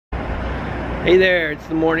Hey there, it's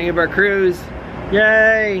the morning of our cruise.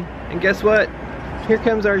 Yay! And guess what? Here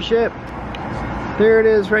comes our ship. There it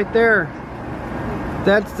is right there.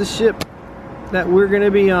 That's the ship that we're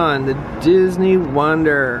gonna be on, the Disney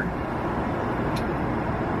Wonder,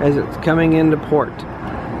 as it's coming into port.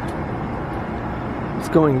 It's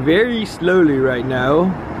going very slowly right now.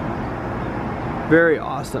 Very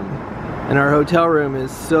awesome. And our hotel room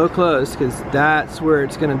is so close because that's where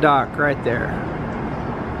it's gonna dock, right there.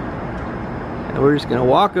 And we're just gonna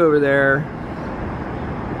walk over there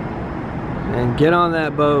and get on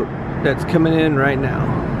that boat that's coming in right now.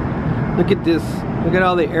 Look at this. Look at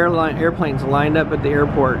all the airplanes lined up at the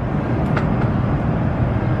airport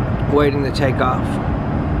waiting to take off.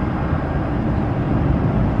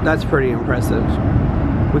 That's pretty impressive.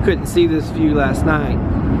 We couldn't see this view last night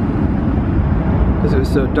because it was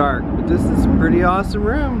so dark, but this is a pretty awesome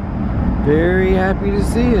room. Very happy to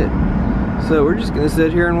see it. So we're just gonna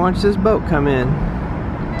sit here and watch this boat come in.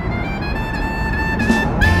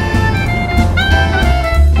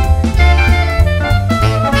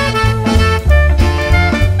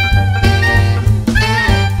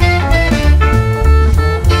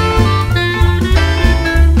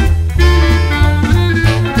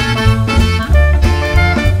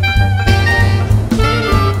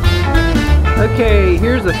 Okay,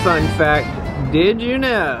 here's a fun fact. Did you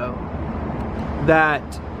know that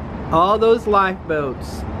all those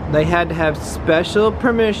lifeboats, they had to have special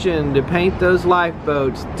permission to paint those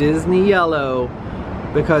lifeboats Disney yellow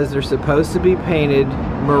because they're supposed to be painted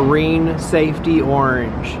marine safety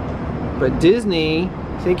orange. But Disney,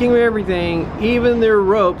 thinking of everything, even their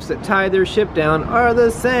ropes that tie their ship down are the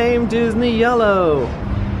same Disney yellow.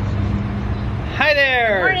 Hi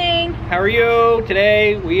there! Morning! How are you?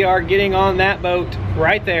 Today we are getting on that boat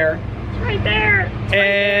right there. It's right there!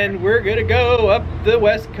 And we're gonna go up the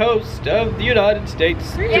west coast of the United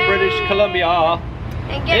States to British Columbia.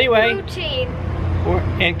 And get poutine.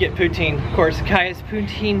 And get poutine. Of course, Kaya's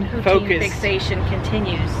poutine focused. Poutine fixation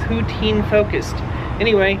continues. Poutine focused.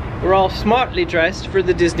 Anyway, we're all smartly dressed for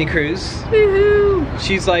the Disney cruise. Woohoo!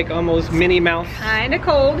 She's like almost Minnie Mouse. Kinda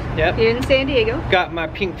cold. Yep. In San Diego. Got my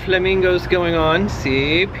pink flamingos going on.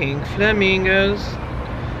 See, pink flamingos.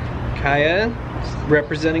 Kaya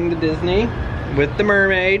representing the Disney with the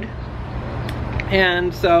mermaid.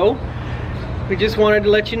 And so, we just wanted to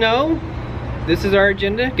let you know, this is our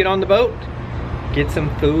agenda. Get on the boat. Get some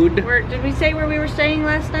food. Did we say where we were staying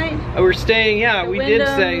last night? Oh, we're staying, yeah, we did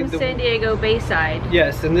say. The San Diego Bayside.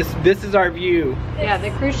 Yes, and this is our view. Yeah,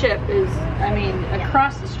 the cruise ship is, I mean,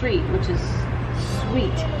 across the street, which is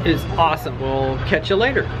sweet. It's awesome. We'll catch you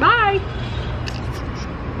later. Bye!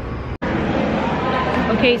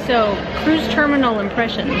 Okay, so cruise terminal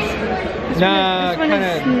impressions. This one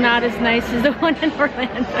is not as nice as the one in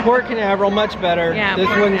Orlando. Port Canaveral, much better. Yeah, this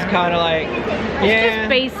one's kind of like, it's just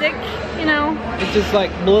basic, you know. It's just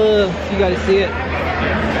like, blah. You gotta see it.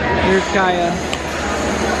 Here's Kaya.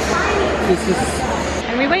 This is.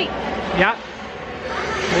 And we wait. Yeah.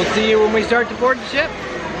 We'll see you when we start to board the ship.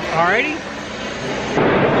 Alrighty.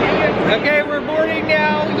 Okay, we're boarding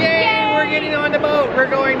now. Yay! We're getting on the boat. We're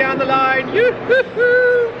going down the line.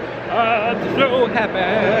 Yoo-hoo-hoo! I'm so happy.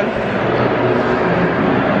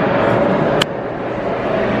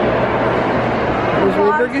 Here's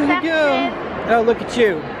where we're gonna go. Oh, look at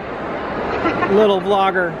you. Little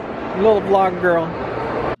vlogger. Little vlog girl.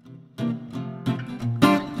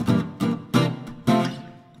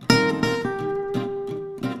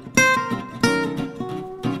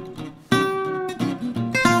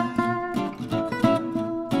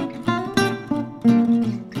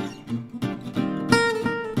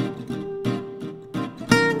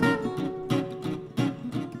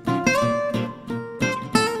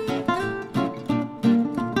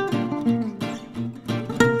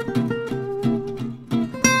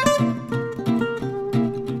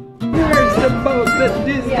 The boat, the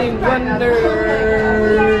Disney Wonder!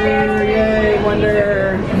 Yay,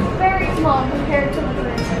 Wonder! Very small compared to the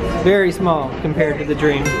dream. Very small compared to the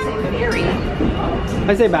Dream. Very.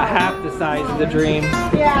 I'd say about half the size of the Dream.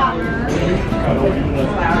 Yeah.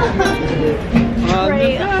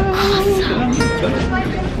 Trey, awesome.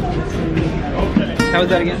 How was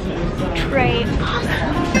that again? Trey, awesome.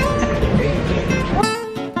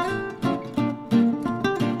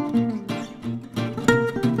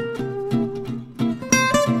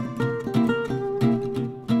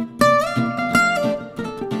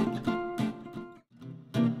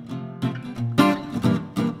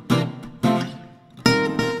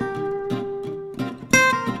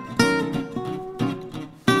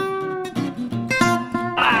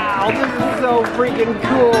 Wow, this is so freaking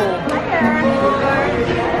cool.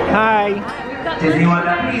 Hi. We've got Disney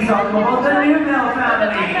Wonder, please welcome aboard the Newville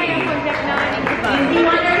family.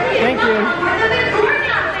 Thank you.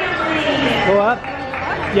 Go up?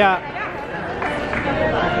 Yeah.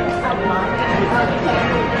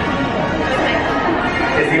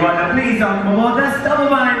 Disney Wonder, please welcome aboard the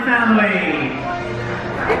Stubblebine family.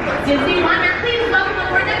 Disney Wonder, please welcome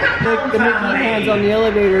aboard the The Mickey hands on the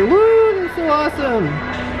elevator. Woo! That's so awesome.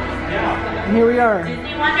 And here we are.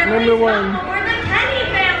 Number 1.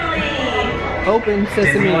 Open Disney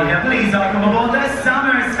sesame. Wonder, please welcome aboard the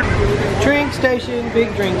Summers. Drink station,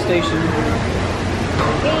 big drink station.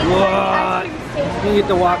 What? You get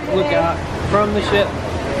to look out from the ship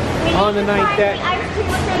on the ninth deck.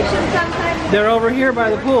 They're over here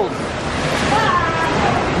by the pools.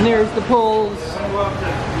 And there's the pools.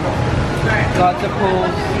 Lots of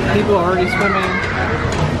pools. People are already swimming.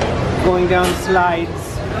 Going down slides.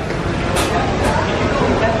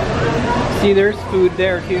 See, there's food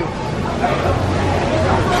there too.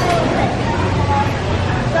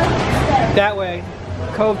 That way.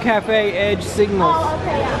 Cove Cafe Edge Signals.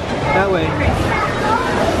 That way.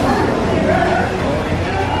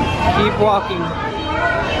 Keep walking.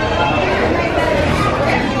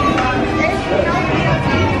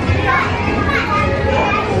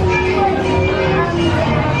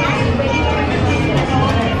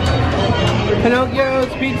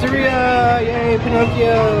 Pinocchio's Pizzeria! Yay,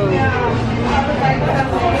 Pinocchio!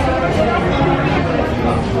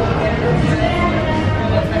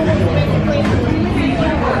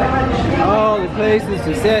 Oh, the places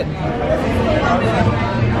to sit.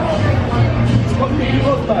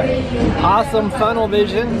 Awesome funnel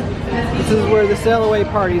vision. This is where the sail away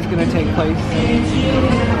party is going to take place.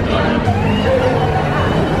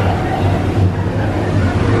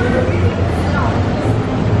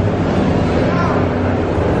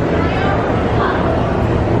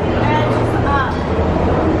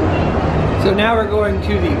 So now we're going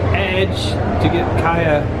to the edge to get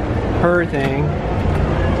Kaya her thing.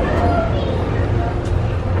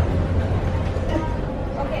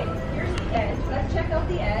 Okay, here's the edge. Let's check out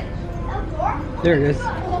the edge. There it is.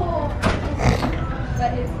 But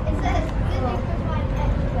it says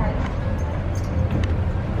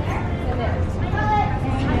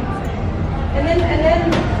and then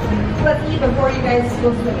let's eat before you guys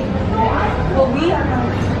go swimming. Well, we are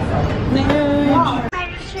not.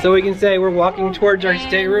 So we can say we're walking towards our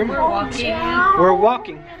stateroom. We're walking. We're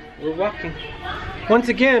walking. We're walking. Once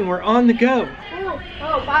again, we're on the go. Oh,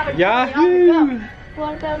 Bob, Yahoo!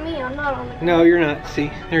 what about me? I'm not on the No, you're not. See,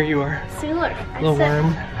 there you are. See, look. Little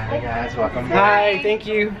worm. Hey guys, welcome. Hi, thank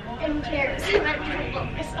you. In chairs. And I'm trying to blow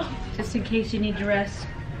myself. Just in case you need to rest.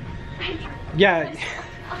 Yeah,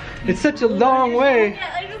 it's such a long way.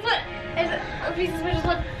 Yeah, like just look. A piece of just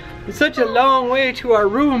look. It's such a long way to our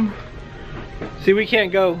room. See, we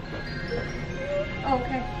can't go. Oh,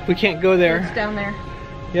 okay. We can't go there. It's down there.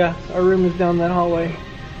 Yeah, our room is down that hallway.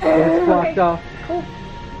 So it's blocked off. Cool.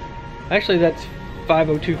 Actually, that's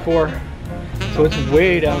 5024. So it's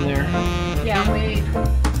way down there. Yeah, wait.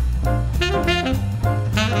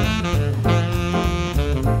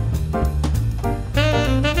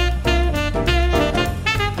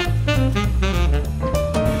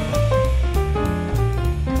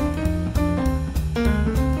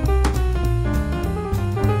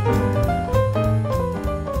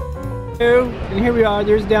 And here we are,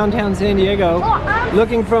 there's downtown San Diego.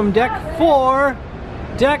 Looking from deck 4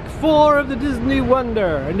 of the Disney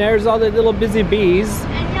Wonder. And there's all the little busy bees.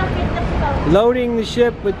 Loading the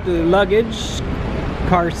ship with the luggage,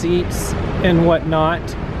 car seats, and whatnot.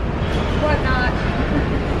 Whatnot.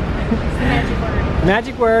 It's the magic word.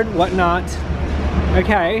 Magic word, whatnot.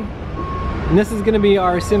 Okay. And this is going to be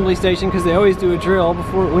our assembly station because they always do a drill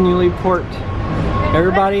before when you leave port.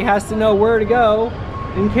 Everybody has to know where to go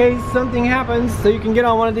in case something happens, so you can get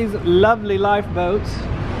on one of these lovely lifeboats.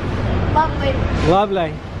 Lovely.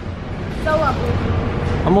 Lovely. So lovely.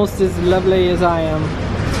 Almost as lovely as I am.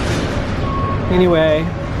 Anyway.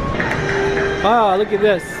 Oh, look at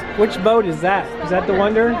this. Which boat is that? Is that the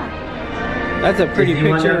Wonder? That's a pretty Disney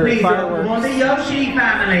Wonder, picture of please welcome aboard fireworks. the Yoshi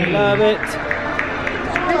family. Love it.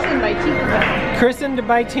 Christened by Tinkerbell. Christened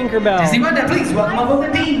by Tinkerbell. Disney Wonder, please welcome aboard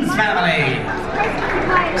the Dean's family.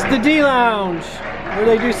 It's the D Lounge, where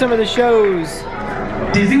they do some of the shows.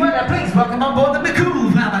 Disney Wonder, please welcome on board the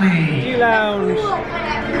McCool family. D Lounge.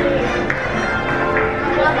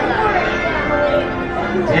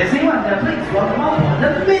 Disney Wonder, please welcome on board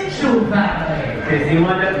the Mitchell family. Disney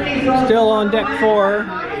Wonder, please welcome. Still on deck 4,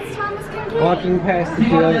 walking past the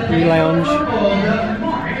D Lounge.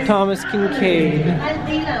 Thomas Kincaid.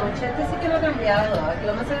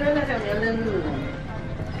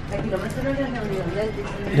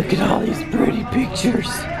 Look at all these pretty pictures.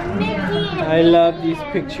 I love these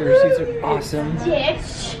pictures. These are awesome.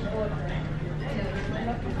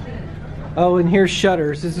 Oh, and here's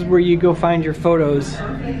Shutters. This is where you go find your photos.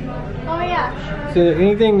 Oh yeah. So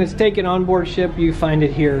anything that's taken on board ship, you find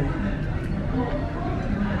it here.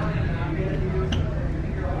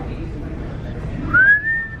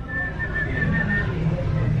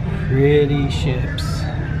 Pretty ships.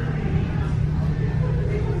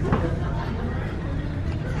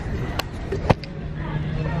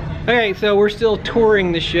 Okay, so we're still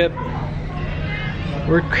touring the ship.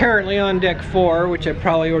 We're currently on deck 4, which I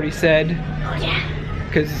probably already said. Oh yeah.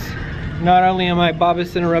 Because not only am I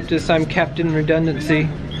Babus Interruptus, I'm Captain Redundancy.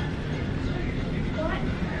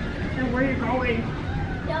 And where are you going?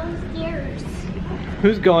 Downstairs.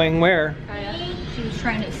 Who's going where? Kaya. She was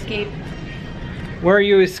trying to escape Where are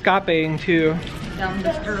you escaping to? down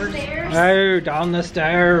the stairs. Oh, down the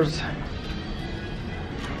stairs.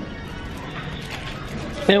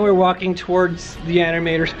 And we're walking towards the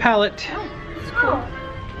Animator's Palette, Oh.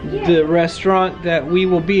 the restaurant that we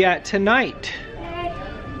will be at tonight.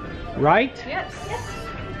 Right? Yes.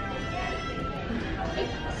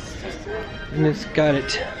 And it's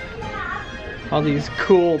got all these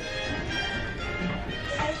cool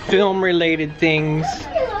film related things.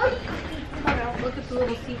 Look at the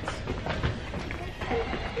little seats.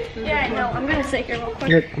 Yeah, I know. I'm gonna sit here real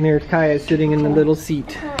quick. There's Kaya sitting in the little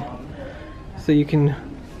seat. So you can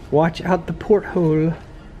watch out the porthole.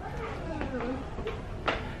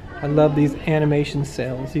 I love these animation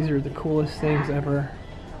sails. These are the coolest things ever.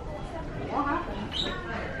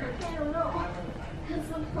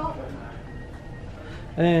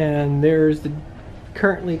 And there's the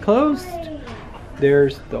currently closed.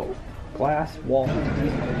 There's the glass wall.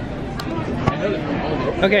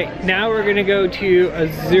 Okay, now we're gonna go to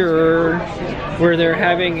Azure where they're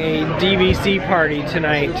having a DVC party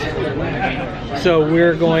tonight. So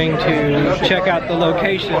we're going to check out the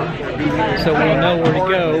location so we'll know where to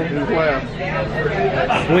go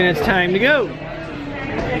when it's time to go.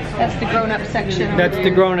 That's the grown-up section. That's the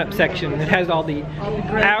grown-up section. It has all the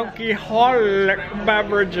alcoholic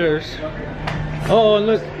beverages. Oh, and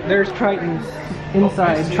look, there's Triton's.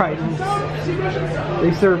 Inside Triton's.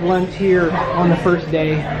 They serve lunch here on the first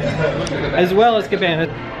day, as well as Cabana.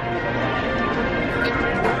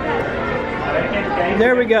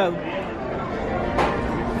 There we go. Look,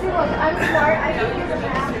 I'm smart. I can use the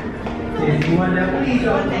map.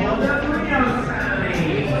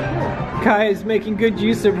 Kai is making good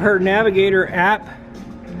use of her Navigator app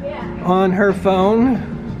on her phone.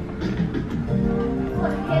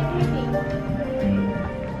 Look,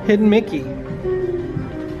 Hidden Mickey.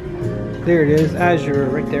 There it is, Azure,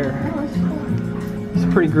 right there. It's a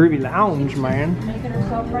pretty groovy lounge, man. Making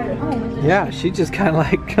herself right at home, isn't Yeah, she just kind of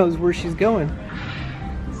like knows where she's going. she?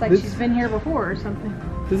 It's like she's been here before or something.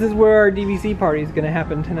 This is where our DVC party is going to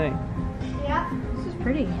happen tonight. Yeah. This is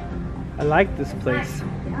pretty. I like this place.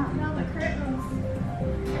 No, the curtains.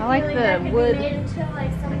 I like Really, the that could be wood, made into,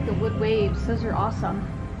 like the wood waves. Those are awesome.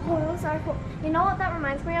 Oh, those are cool. You know what that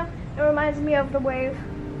reminds me of? It reminds me of the wave.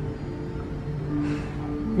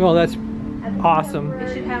 Well, that's awesome.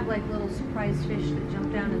 They should have like little surprise fish that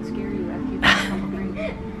jump down and scare you after you've had a couple drinks.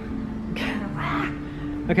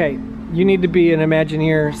 Okay, you need to be an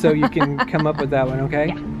Imagineer so you can come up with that one, okay?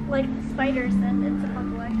 Yeah. Like the spiders said, it's a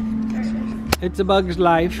bug life. It's a bug's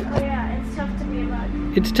life. Oh yeah, it's tough to be a bug.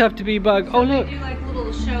 It's tough to be a bug. Oh, look. They do like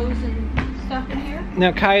little shows and stuff in here.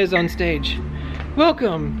 Now Kaya's on stage.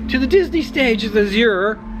 Welcome to the Disney stage of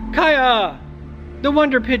Azure. Kaya, the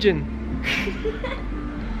Wonder Pigeon.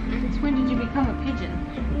 Since when did you become a pigeon?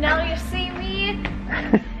 Now you see me.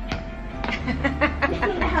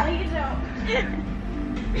 Now you don't.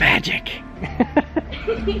 Magic.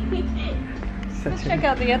 Let's check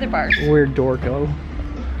out the other bars. Weird dorko.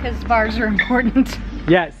 Because bars are important.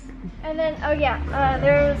 Yes. And then, oh yeah,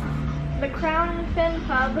 there's the Crown and Fin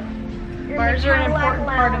Pub. Bars are an important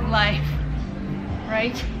part of life.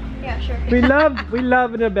 Right? Yeah, sure. We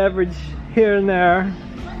love a beverage here and there.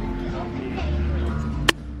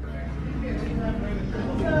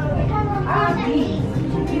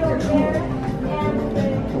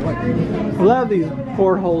 I love these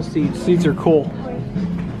porthole seats. Seats are cool.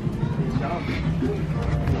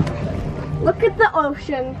 Look at the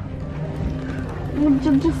ocean. Would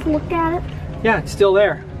you just look at it? Yeah, it's still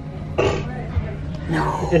there.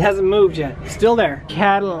 No. It hasn't moved yet. It's still there.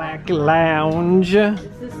 Cadillac Lounge. This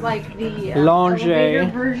is like the Lounge. elevator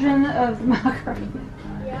version of the macaroni.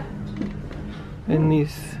 Yeah. And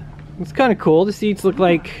these, it's kind of cool. The seats look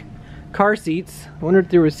like car seats. I wonder if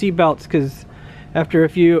there were seat belts because after a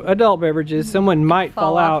few adult beverages, someone might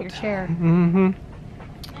fall out. Your chair. Mm-hmm.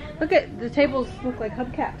 Look at the tables look like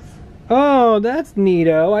hubcaps. Oh, that's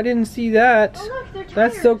neato. I didn't see that. Oh, look, they're tires.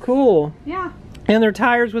 That's so cool. Yeah. And they're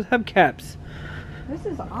tires with hubcaps. This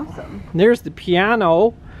is awesome. There's the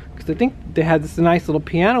piano, because I think they had this nice little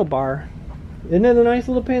piano bar. Isn't it a nice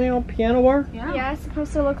little piano bar? Yeah. Yeah, it's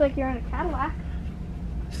supposed to look like you're in a Cadillac.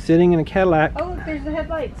 Sitting in a Cadillac. Oh, look, there's the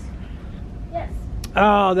headlights. Yes.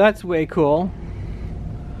 Oh, that's way cool.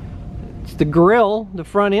 It's the grill, the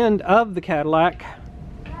front end of the Cadillac.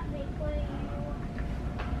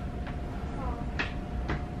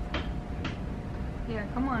 Yeah,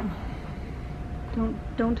 come on.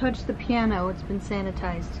 Don't touch the piano. It's been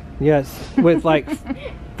sanitized. Yes, with like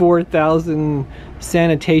 4,000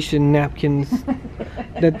 sanitation napkins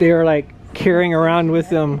that they're like carrying around with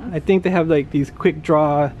them. I think they have like these quick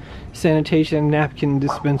draw sanitation napkin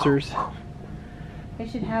dispensers. They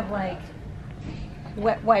should have like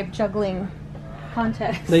wet wipe juggling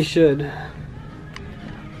contests. They should.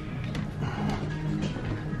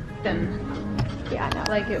 Yeah, I know.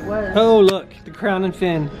 Like it was. Oh look, the crown and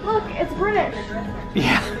fin. Look, it's British.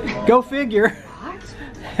 Yeah, go figure.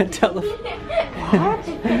 What? Tell them. What?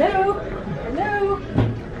 Hello? Hello?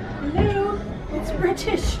 Hello? It's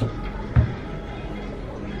British.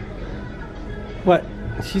 What?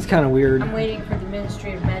 She's kind of weird. I'm waiting for the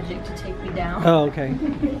Ministry of Magic to take me down. Oh, okay.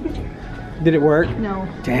 Did it work? No.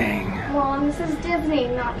 Dang. Mom, this is Disney,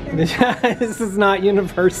 not here. This is not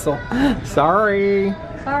Universal. Sorry.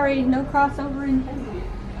 Sorry, no crossover intended.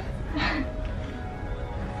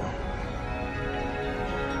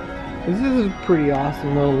 This is a pretty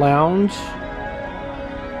awesome little lounge.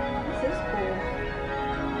 This is cool.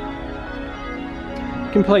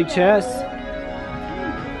 You can play chess.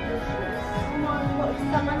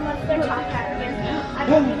 Someone left their top hat again. I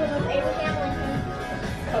believe it was Abraham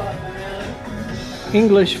Lincoln.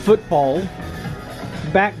 English football.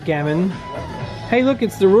 Backgammon. Hey look,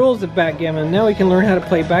 it's the rules of backgammon. Now we can learn how to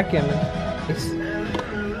play backgammon.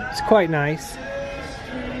 It's quite nice.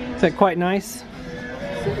 Is that quite nice?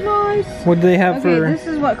 This is nice. What do they have for... Okay, this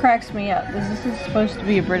is what cracks me up. This is supposed to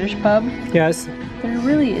be a British pub. Yes. There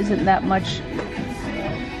really isn't that much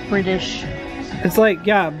British. It's like,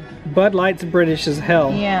 yeah, Bud Light's British as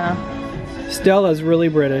hell. Yeah. Stella's really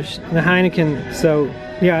British. The Heineken, so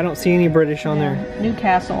yeah, I don't see any British on there.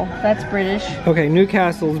 Newcastle, that's British. Okay,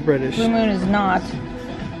 Newcastle's British. Blue Moon is not.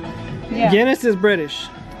 Yeah. Guinness is British.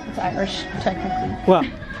 It's Irish, technically. Well,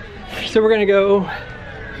 so we're gonna go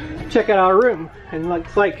check out our room, and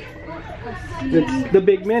looks like it's the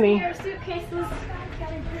big mini. Your suitcases.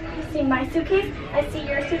 You see my suitcase? I see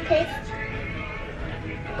your suitcase.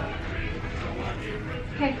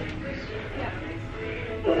 Okay.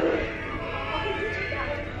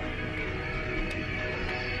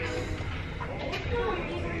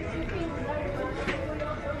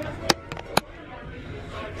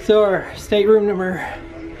 So our stateroom number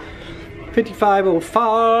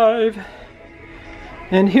 5505,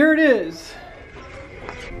 and here it is.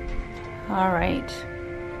 All right.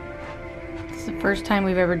 It's the first time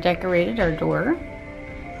we've ever decorated our door.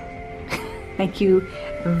 Thank you,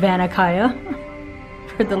 Vancouver,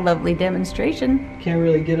 for the lovely demonstration. Can't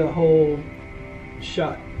really get a whole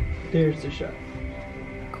shot. There's the shot.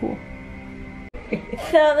 Cool.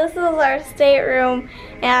 So this is our stateroom,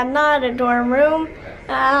 and not a dorm room.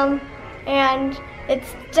 And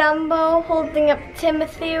it's Dumbo holding up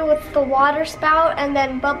Timothy with the water spout, and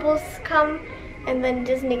then bubbles come, and then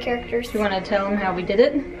Disney characters. Do you want to tell them how we did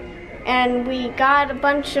it? And we got a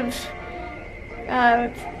bunch of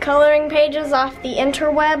coloring pages off the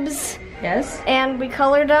interwebs. Yes. And we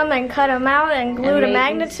colored them and cut them out and glued a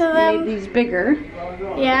magnet to them. Made these bigger.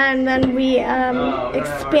 Yeah, and then we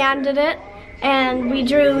expanded it, and we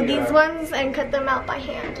drew these ones and cut them out by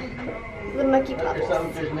hand. The Mickey puppets.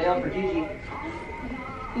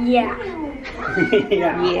 Yeah.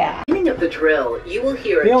 Yeah. Beginning of the drill, you will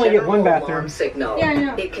hear We a only get general one bathroom. alarm signal. Yeah, I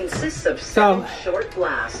know. It consists of So, 7 short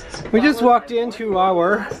blasts. we just followed walked by into one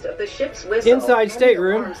our blast of the ship's whistle inside and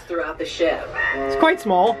stateroom. alarms throughout the ship. It's quite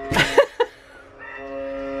small. It's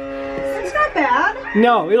not bad.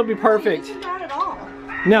 No, it'll be perfect. It's not at all.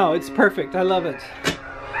 No, it's perfect. I love it.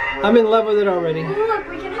 I'm in love with it already. Look,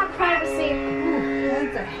 we can have privacy.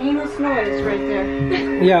 That's a heinous noise right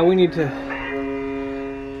there. Yeah, we need to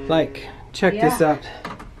like check this out.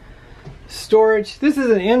 Storage. This is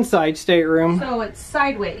an inside stateroom. So it's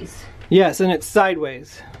sideways. Yes, and it's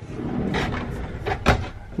sideways.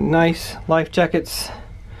 Nice life jackets.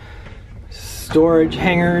 Storage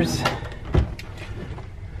hangers.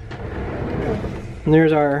 And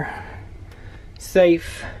there's our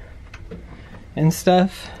safe and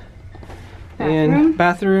stuff. And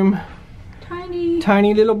bathroom.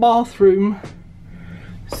 Tiny little bathroom.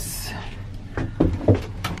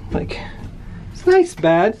 Like, it's nice,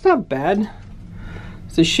 bad. It's not bad.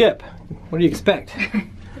 It's a ship. What do you expect?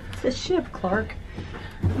 It's a ship, Clark.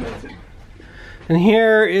 And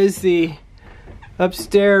here is the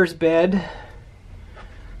upstairs bed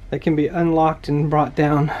that can be unlocked and brought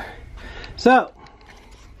down. So,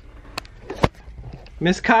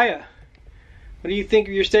 Miss Kaya, what do you think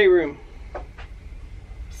of your stateroom?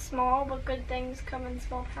 Small, but good things come in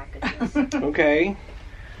small packages. Okay.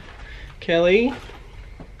 Kelly?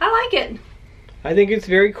 I like it. I think it's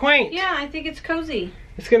very quaint. Yeah, I think it's cozy.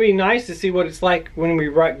 It's gonna be nice to see what it's like when we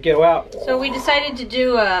go out. So we decided to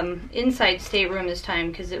do inside stateroom this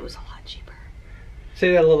time because it was a lot cheaper.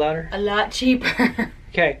 Say that a little louder. A lot cheaper.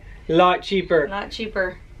 Okay, a lot cheaper. A lot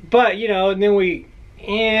cheaper. But, you know, and then we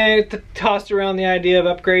tossed around the idea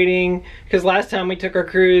of upgrading, because last time we took our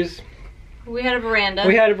cruise, we had a veranda.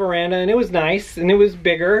 We had a veranda, and it was nice, and it was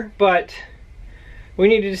bigger, but we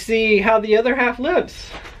needed to see how the other half lives.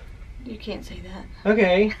 You can't say that.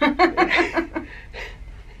 Okay.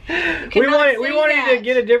 we wanted to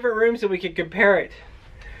get a different room so we could compare it,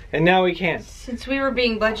 and now we can't. Since we were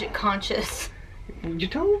being budget conscious. You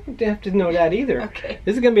don't have to know that either. Okay.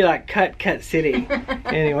 This is gonna be like cut city.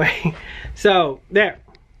 Anyway, so there,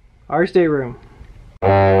 our stateroom.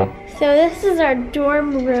 So this is our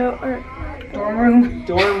dorm room.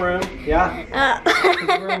 Dorm room. Yeah.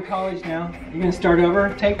 'Cause we're in college now. You gonna start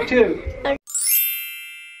over? Take 2.